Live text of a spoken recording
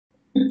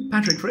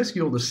Patrik Frisk,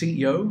 you're the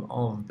CEO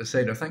of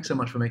Besedo. Thanks so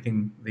much for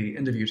making the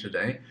interview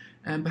today.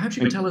 And perhaps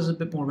you could tell us a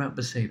bit more about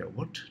Besedo.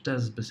 What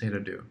does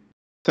Besedo do?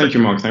 Thank you,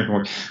 Mark. Thank you,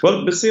 Mark.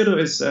 Well, Besedo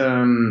is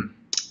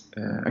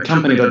a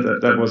company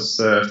that was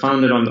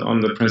founded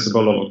on the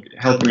principle of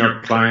helping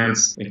our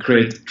clients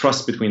create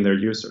trust between their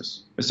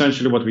users.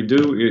 Essentially, what we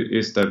do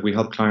is that we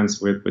help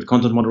clients with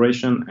content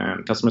moderation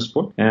and customer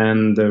support,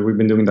 and we've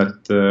been doing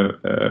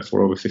that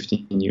for over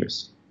 15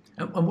 years.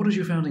 And what is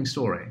your founding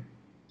story?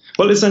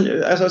 Well, as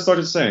I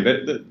started saying,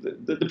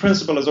 the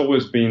principle has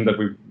always been that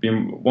we've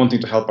been wanting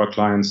to help our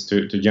clients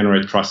to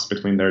generate trust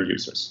between their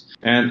users.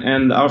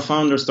 And our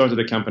founder started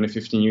a company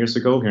 15 years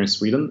ago here in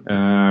Sweden.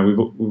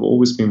 We've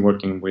always been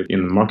working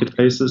in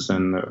marketplaces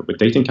and with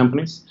dating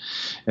companies.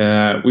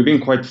 We've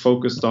been quite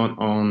focused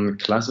on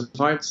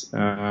classifieds.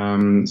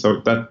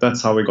 So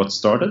that's how we got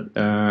started,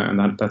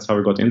 and that's how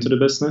we got into the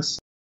business.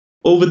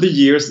 Over the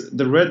years,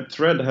 the red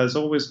thread has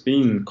always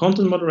been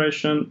content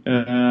moderation,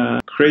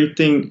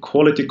 creating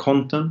quality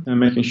content, and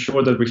making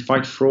sure that we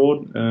fight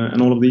fraud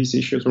and all of these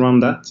issues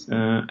around that.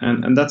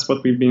 And that's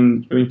what we've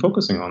been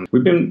focusing on.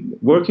 We've been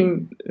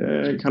working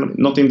kind of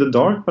not in the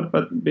dark,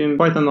 but been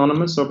quite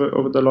anonymous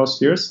over the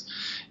last years,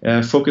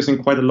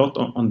 focusing quite a lot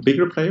on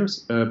bigger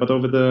players. But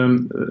over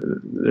the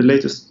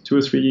latest 2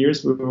 or 3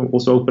 years, we've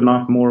also opened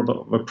up more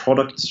of a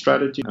product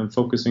strategy and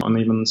focusing on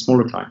even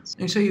smaller clients.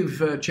 And so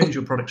you've changed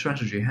your product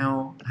strategy. How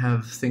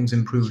have things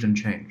improved and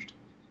changed?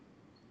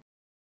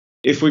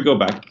 If we go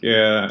back,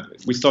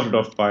 we started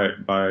off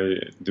by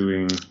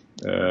doing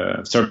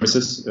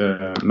services,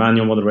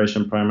 manual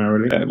moderation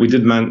primarily. We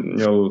did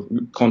manual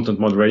content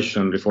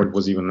moderation before it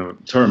was even a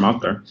term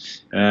out there.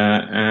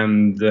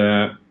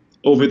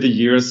 Over the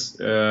years,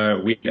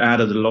 we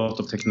added a lot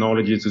of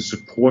technology to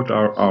support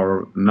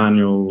our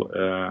manual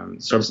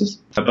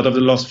services. But over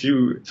the last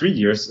 3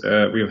 years,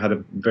 we've had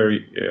a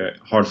very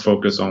hard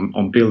focus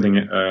on building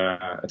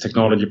a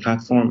technology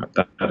platform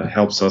that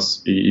helps us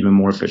be even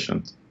more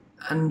efficient.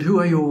 And who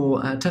are your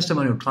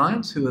testimonial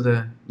clients? Who are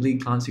the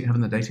lead clients that you have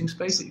in the dating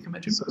space that you can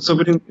mention? So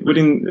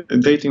within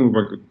dating, we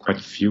work with quite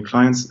a few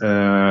clients.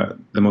 The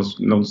most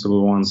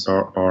noticeable ones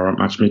are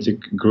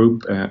Meetic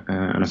Group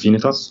and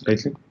Affinitas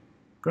lately.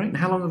 Great. And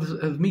how long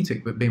have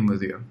Meetic been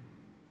with you?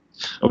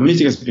 Oh,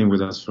 Meetic has been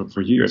with us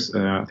for years.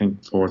 I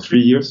think for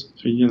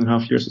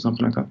 3.5 years or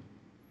something like that.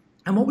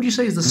 And what would you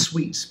say is the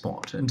sweet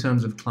spot in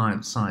terms of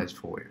client size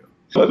for you?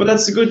 But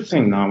that's a good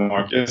thing now,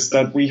 Mark, is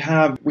that we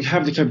have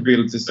the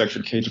capabilities to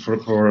actually cater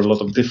for a lot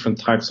of different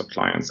types of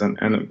clients, and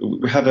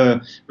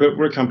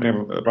we're a company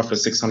of roughly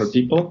 600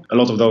 people. A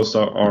lot of those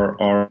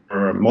are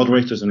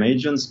moderators and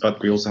agents, but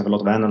we also have a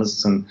lot of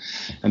analysts and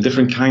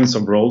different kinds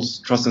of roles,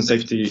 trust and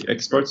safety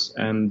experts,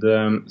 and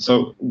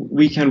so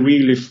we can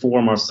really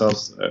form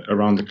ourselves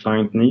around the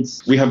client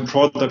needs. We have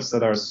products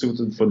that are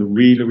suited for the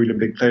really, really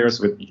big players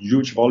with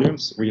huge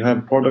volumes. We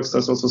have products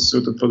that's also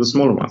suited for the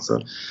smaller ones. So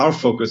our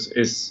focus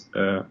is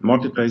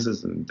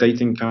marketplaces and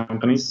dating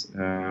companies,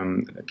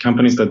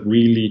 companies that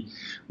really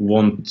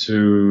want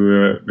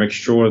to make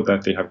sure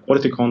that they have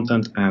quality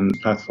content and a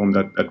platform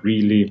that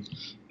really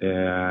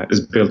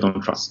is built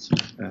on trust.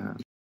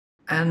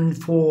 And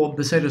for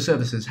Besedo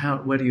services,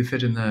 where do you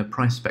fit in the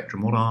price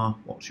spectrum?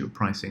 What's your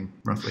pricing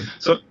roughly?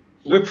 So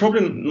we're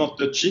probably not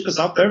the cheapest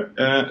out there,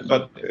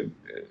 but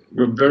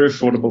we're very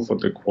affordable for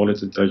the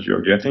quality that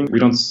you're getting. We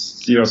don't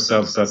see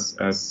ourselves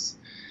as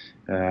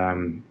we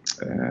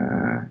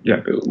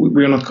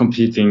are not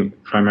competing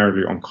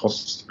primarily on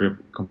cost. We're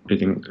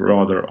competing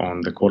rather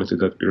on the quality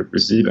that we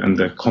receive and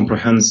the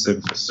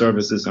comprehensive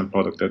services and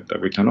product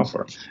that we can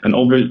offer. And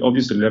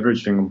obviously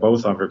leveraging on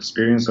both our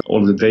experience,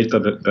 all the data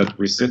that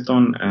we sit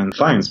on, and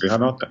clients we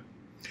have out there.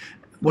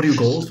 What are your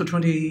goals for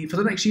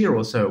the next year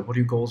or so? What are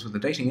your goals with the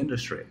dating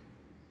industry?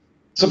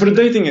 So for the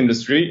dating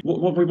industry,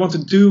 what we want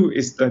to do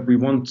is that we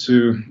want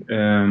to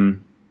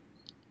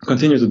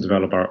continue to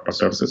develop our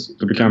services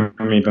to become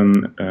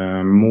even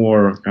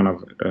more kind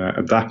of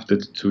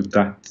adapted to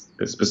that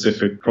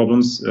specific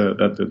problems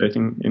that the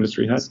dating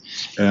industry has.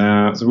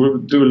 So we'll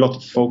do a lot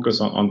of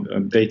focus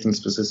on dating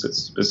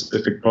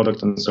specific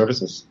products and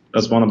services.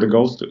 That's one of the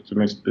goals to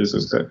make this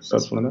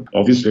successful in that.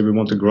 Obviously, we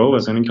want to grow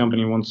as any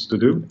company wants to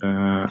do.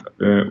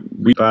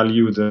 We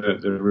value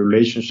the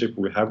relationship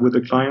we have with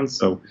the clients,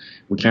 so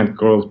we can't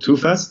grow too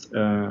fast.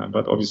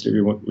 But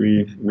obviously,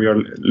 we are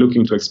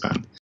looking to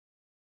expand.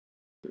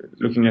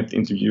 Looking at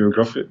into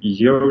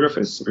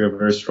geographies, we are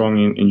very strong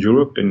in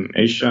Europe, in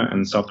Asia,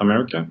 and South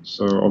America.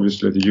 So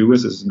obviously the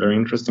US is very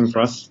interesting for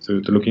us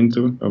to look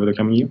into over the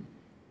coming year.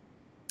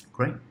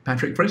 Great.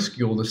 Patrik Frisk,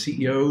 you're the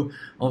CEO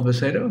of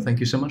Besedo. Thank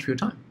you so much for your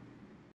time.